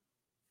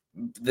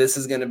 This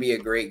is going to be a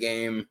great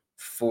game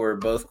for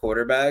both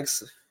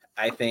quarterbacks.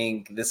 I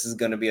think this is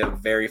going to be a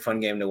very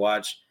fun game to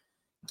watch.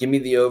 Give me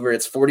the over.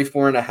 It's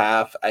 44 and a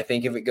half. I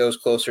think if it goes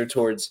closer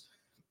towards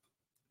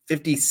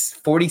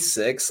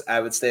 46, I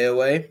would stay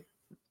away.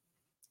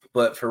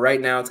 But for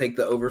right now, take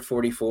the over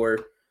 44.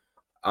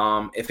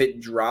 If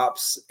it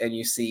drops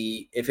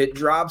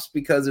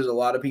because there's a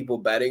lot of people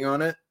betting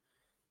on it,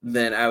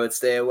 then I would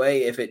stay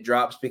away. If it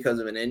drops because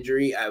of an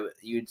injury, I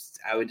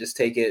would just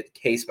take it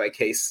case by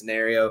case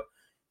scenario.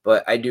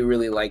 But I do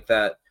really like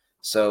that,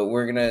 so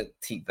we're gonna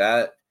take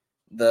that.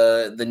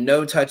 The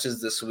no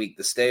touches this week,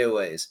 the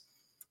stayaways.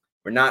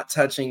 We're not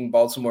touching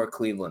Baltimore,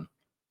 Cleveland.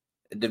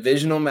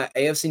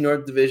 AFC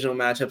North divisional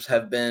matchups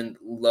have been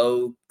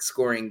low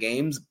scoring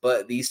games,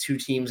 but these two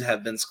teams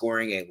have been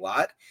scoring a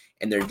lot,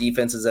 and their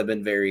defenses have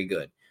been very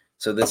good.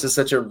 So this is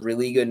such a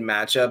really good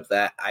matchup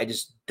that I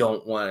just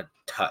don't want to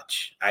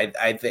touch.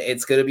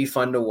 It's going to be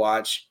fun to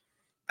watch.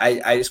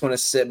 I just want to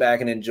sit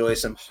back and enjoy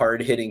some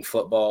hard-hitting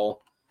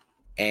football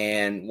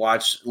and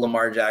watch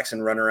Lamar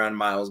Jackson run around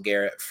Myles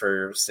Garrett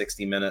for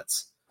 60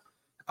 minutes.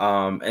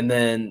 And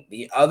then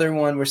the other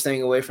one we're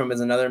staying away from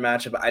is another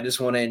matchup. I just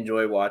want to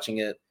enjoy watching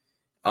it.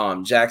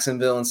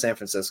 Jacksonville and San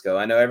Francisco.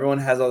 I know everyone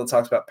has all the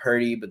talks about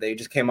Purdy, but they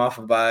just came off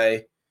a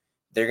bye.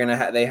 They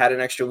had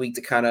an extra week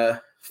to kind of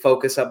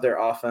focus up their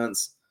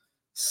offense.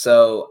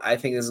 So I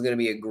think this is going to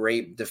be a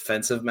great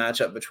defensive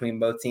matchup between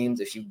both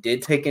teams. If you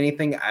did take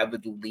anything, I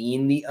would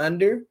lean the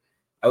under.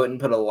 I wouldn't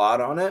put a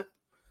lot on it,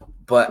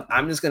 but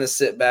I'm just going to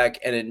sit back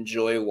and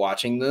enjoy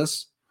watching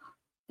this,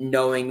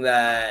 knowing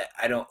that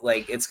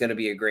it's going to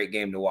be a great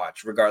game to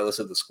watch, regardless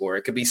of the score.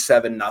 It could be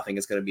 7-0.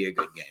 It's going to be a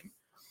good game.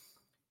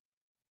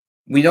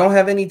 We don't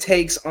have any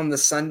takes on the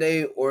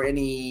Sunday or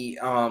any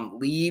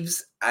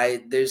leaves.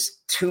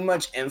 There's too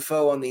much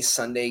info on these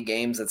Sunday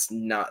games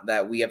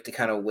that we have to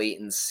kind of wait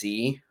and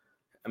see.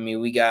 I mean,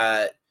 we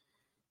got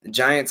the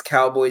Giants,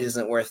 Cowboys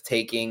isn't worth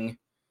taking.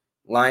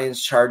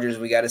 Lions, Chargers,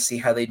 we got to see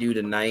how they do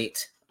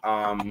tonight.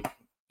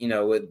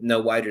 With no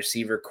wide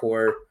receiver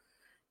core.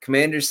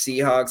 Commanders,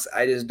 Seahawks,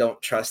 I just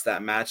don't trust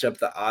that matchup.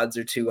 The odds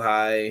are too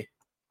high.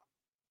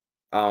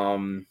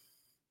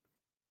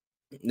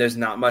 There's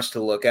not much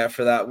to look at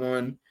for that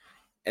one.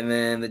 And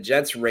then the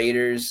Jets,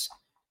 Raiders,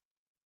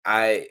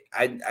 I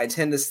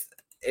tend to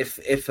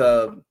if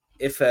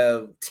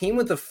a team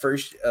with a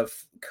first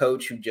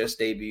coach who just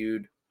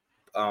debuted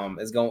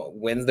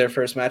wins their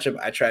first matchup,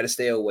 I try to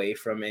stay away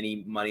from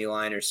any money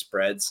line or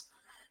spreads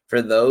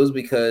for those,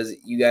 because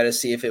you got to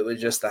see if it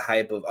was just the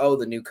hype of,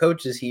 the new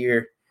coach is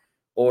here,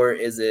 or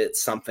is it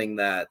something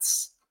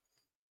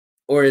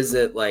or is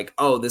it like,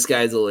 this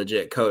guy's a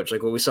legit coach?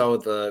 Like what we saw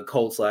with the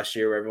Colts last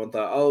year, where everyone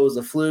thought, it was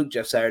a fluke.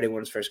 Jeff Saturday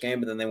won his first game,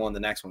 but then they won the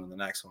next one and the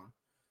next one.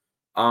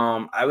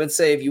 I would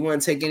say if you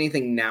want to take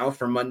anything now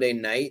for Monday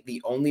night,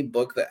 the only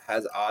book that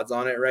has odds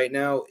on it right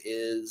now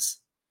is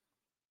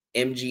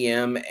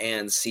MGM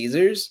and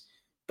Caesars.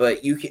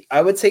 But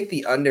I would take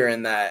the under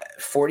in that.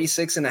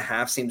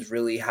 46.5 seems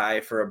really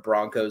high for a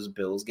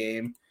Broncos-Bills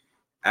game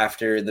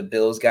after the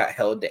Bills got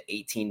held to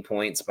 18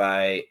 points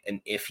by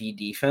an iffy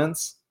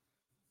defense.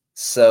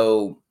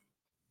 So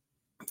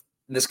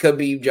this could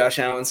be Josh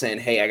Allen saying,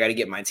 hey, I got to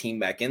get my team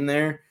back in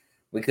there.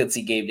 We could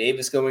see Gabe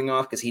Davis going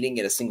off because he didn't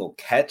get a single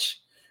catch.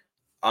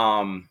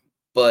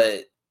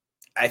 But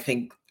I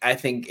think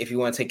if you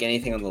want to take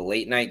anything on the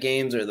late night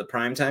games or the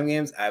primetime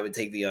games, I would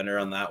take the under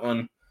on that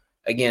one.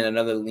 Again,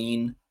 another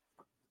lean.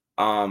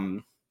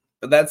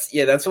 But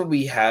that's what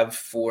we have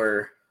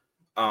for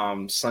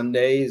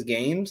Sunday's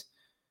games.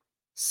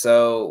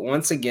 So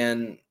once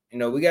again,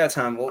 we got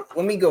time. Well,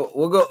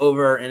 we'll go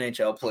over our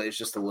NHL plays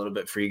just a little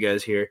bit for you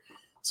guys here.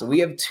 So we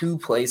have 2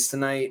 plays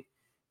tonight.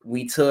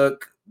 We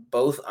took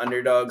both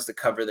underdogs to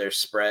cover their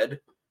spread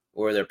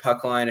or their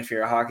puck line if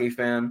you're a hockey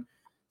fan.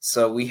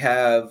 So we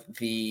have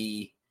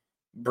the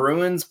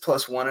Bruins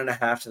plus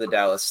 1.5 to the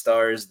Dallas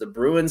Stars. The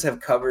Bruins have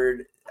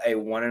covered a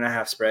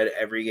 1.5 spread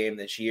every game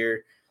this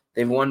year.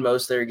 They've won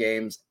most of their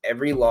games.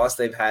 Every loss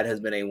they've had has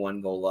been a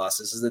 1-goal loss.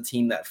 This is a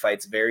team that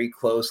fights very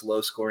close,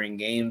 low-scoring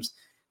games.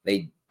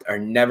 They are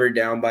never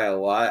down by a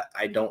lot.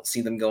 I don't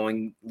see them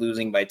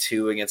losing by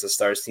 2 against a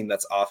Stars team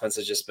that's offense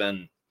has just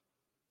been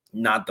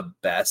not the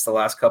best the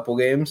last couple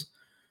games.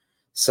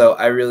 So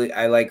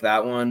I like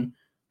that one.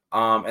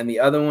 And the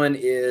other one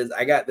is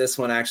I got this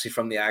one actually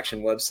from the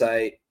Action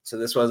website. So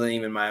this wasn't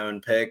even my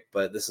own pick,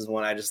 but this is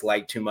one I just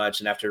liked too much.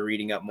 And after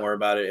reading up more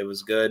about it, it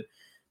was good.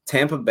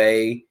 Tampa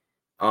Bay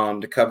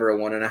to cover a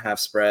 1.5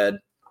 spread.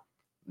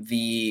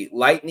 The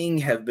Lightning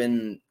have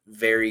been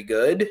very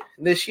good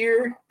this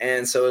year,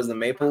 and so is the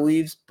Maple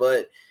Leafs,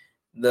 but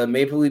the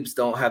Maple Leafs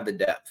don't have the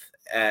depth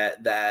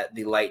that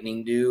the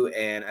Lightning do,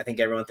 and I think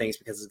everyone thinks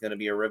because it's going to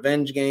be a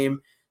revenge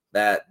game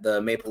that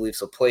the Maple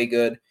Leafs will play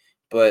good,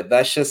 but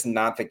that's just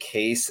not the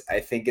case. I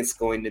think it's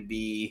going to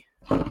be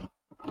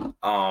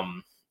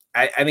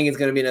I think it's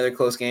going to be another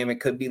close game.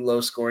 It could be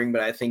low scoring,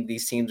 but I think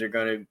these teams are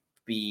going to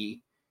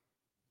be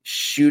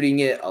shooting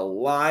it a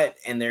lot,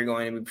 and they're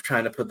going to be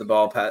trying to put the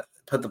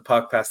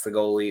puck past the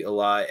goalie a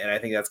lot, and I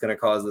think that's going to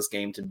cause this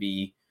game to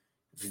be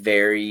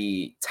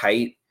very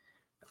tight.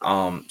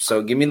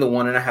 So give me the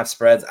 1.5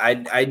 spreads.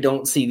 I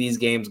don't see these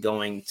games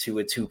going to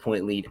a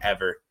 2-point lead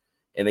ever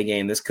in the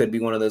game. This could be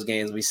one of those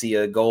games we see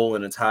a goal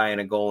and a tie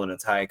and a goal and a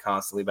tie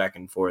constantly back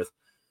and forth.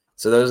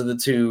 So those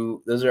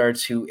are our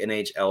two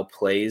NHL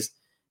plays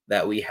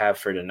that we have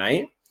for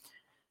tonight.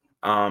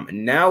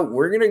 Now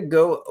we're gonna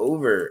go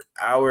over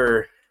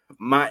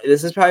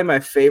this is probably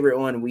my favorite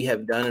one we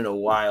have done in a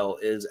while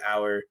is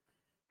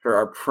for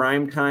our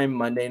primetime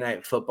Monday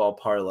Night Football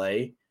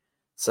parlay.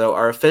 So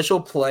our official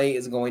play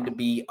is going to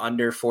be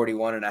under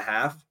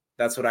 41.5.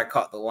 That's what I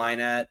caught the line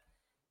at.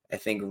 I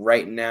think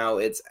right now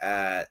it's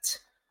at,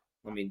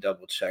 let me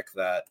double check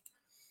that.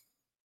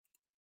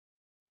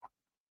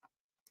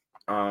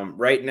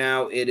 Right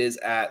now it is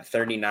at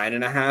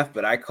 39.5,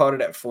 but I caught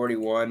it at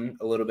 41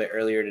 a little bit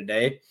earlier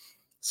today.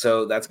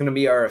 So that's going to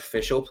be our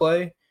official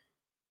play.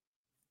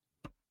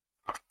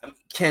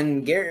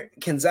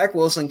 Can Zach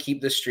Wilson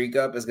keep the streak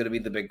up is going to be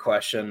the big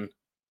question.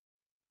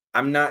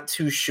 I'm not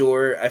too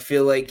sure. I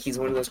feel like he's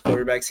one of those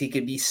quarterbacks. He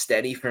could be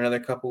steady for another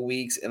couple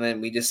weeks, and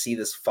then we just see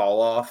this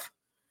fall off.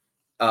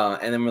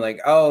 And then we're like,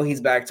 oh,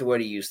 he's back to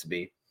what he used to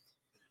be.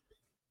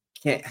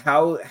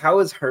 How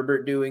is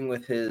Herbert doing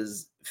with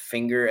his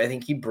finger? I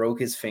think he broke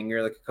his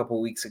finger like a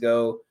couple weeks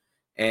ago,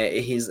 and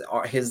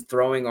his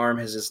throwing arm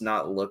has just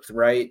not looked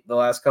right the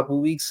last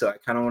couple weeks. So I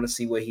kind of want to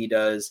see what he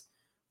does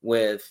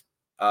with,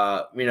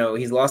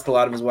 he's lost a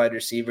lot of his wide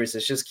receivers.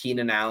 It's just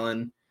Keenan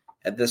Allen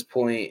at this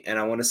point, and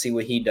I want to see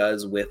what he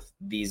does with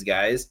these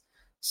guys.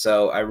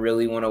 So I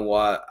really want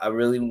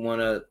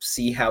to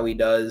see how he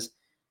does.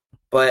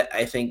 But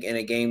I think in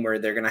a game where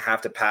they're going to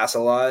have to pass a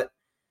lot,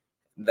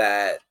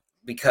 that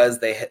because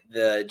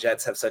the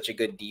Jets have such a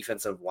good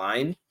defensive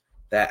line,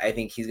 that I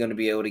think he's going to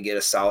be able to get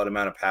a solid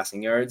amount of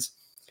passing yards.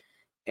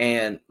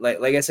 And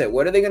like I said,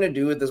 what are they going to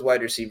do with this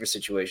wide receiver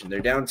situation? They're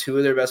down two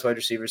of their best wide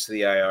receivers to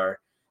the IR.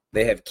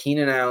 They have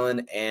Keenan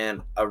Allen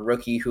and a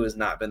rookie who has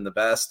not been the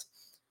best.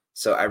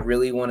 So I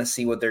really want to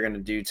see what they're going to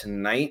do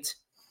tonight.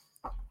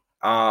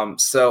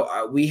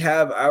 So we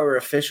have our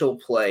official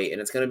play, and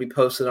it's going to be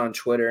posted on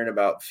Twitter in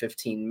about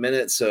 15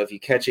 minutes. So if you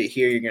catch it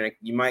here,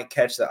 you might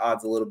catch the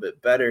odds a little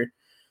bit better.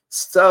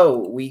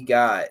 So we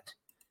have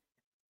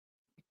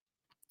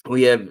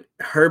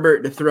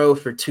Herbert to throw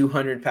for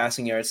 200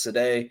 passing yards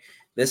today.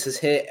 This has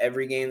hit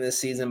every game this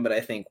season, but I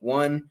think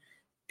one.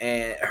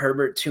 And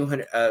Herbert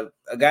 200. A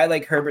guy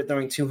like Herbert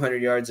throwing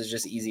 200 yards is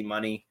just easy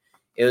money.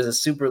 It was a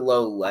super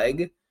low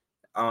leg,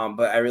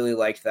 but I really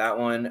liked that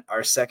one.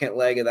 Our second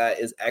leg of that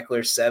is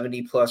Eckler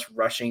 70 plus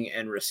rushing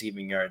and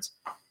receiving yards.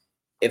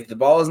 If the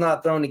ball is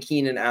not thrown to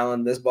Keenan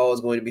Allen, this ball is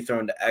going to be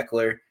thrown to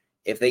Eckler.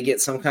 If they get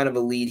some kind of a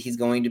lead, he's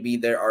going to be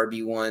their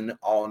RB1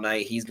 all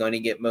night. He's going to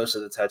get most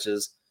of the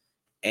touches,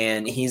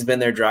 and he's been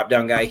their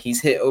drop-down guy.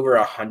 He's hit over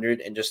 100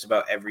 in just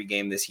about every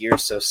game this year,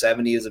 so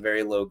 70 is a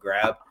very low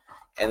grab.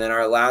 And then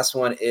our last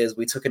one is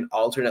we took an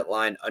alternate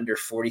line under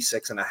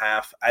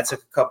 46.5. I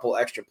took a couple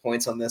extra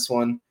points on this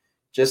one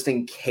just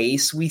in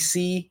case we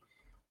see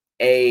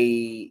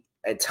a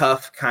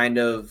tough kind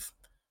of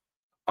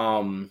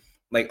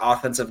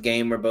offensive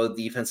game where both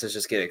defenses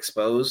just get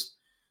exposed.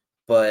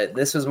 But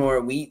this was more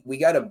we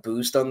got a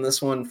boost on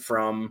this one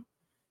from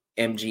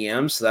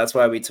MGM, so that's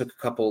why we took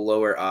a couple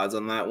lower odds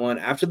on that one.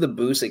 After the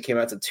boost, it came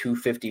out to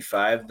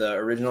 255. The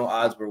original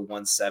odds were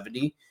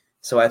 170.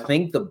 So I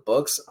think the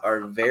books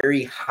are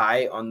very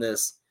high on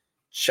this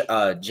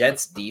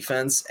Jets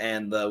defense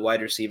and the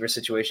wide receiver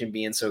situation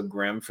being so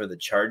grim for the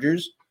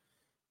Chargers.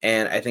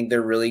 And I think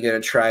they're really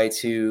going to try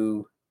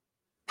to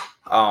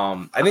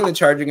I think the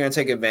Chargers are going to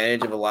take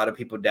advantage of a lot of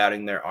people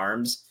doubting their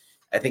arms.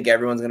 I think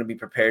everyone's going to be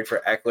prepared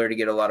for Eckler to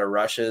get a lot of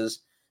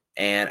rushes.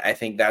 And I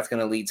think that's going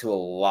to lead to a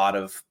lot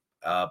of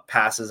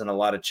passes and a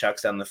lot of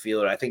chucks down the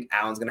field. I think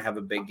Allen's going to have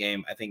a big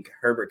game. I think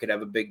Herbert could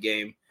have a big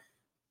game.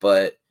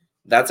 But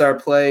that's our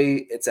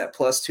play. It's at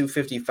plus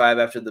 255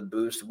 after the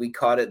boost. We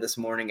caught it this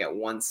morning at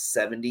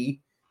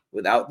 170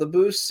 without the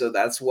boost. So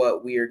that's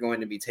what we are going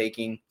to be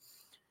taking.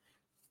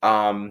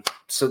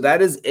 So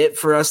that is it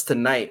for us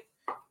tonight.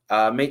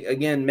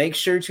 Make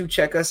sure to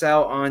check us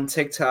out on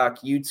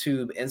TikTok,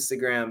 YouTube,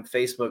 Instagram,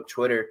 Facebook,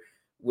 Twitter.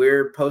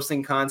 We're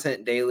posting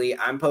content daily.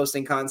 I'm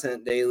posting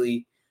content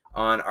daily.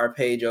 on our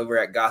page over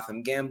at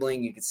Gotham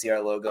Gambling. You can see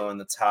our logo on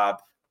the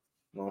top,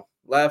 well,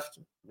 left,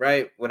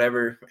 right,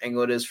 whatever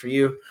angle it is for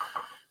you.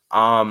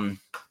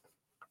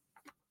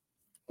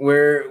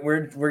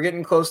 We're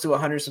getting close to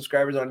 100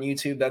 subscribers on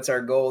YouTube. That's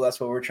our goal. That's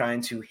what we're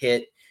trying to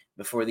hit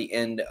before the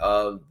end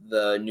of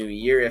the new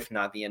year, if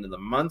not the end of the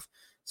month.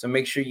 So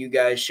make sure you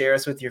guys share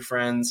us with your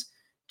friends.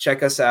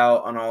 Check us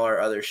out on all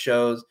our other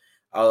shows,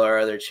 all our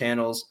other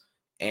channels,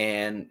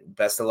 and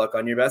best of luck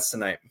on your bets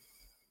tonight.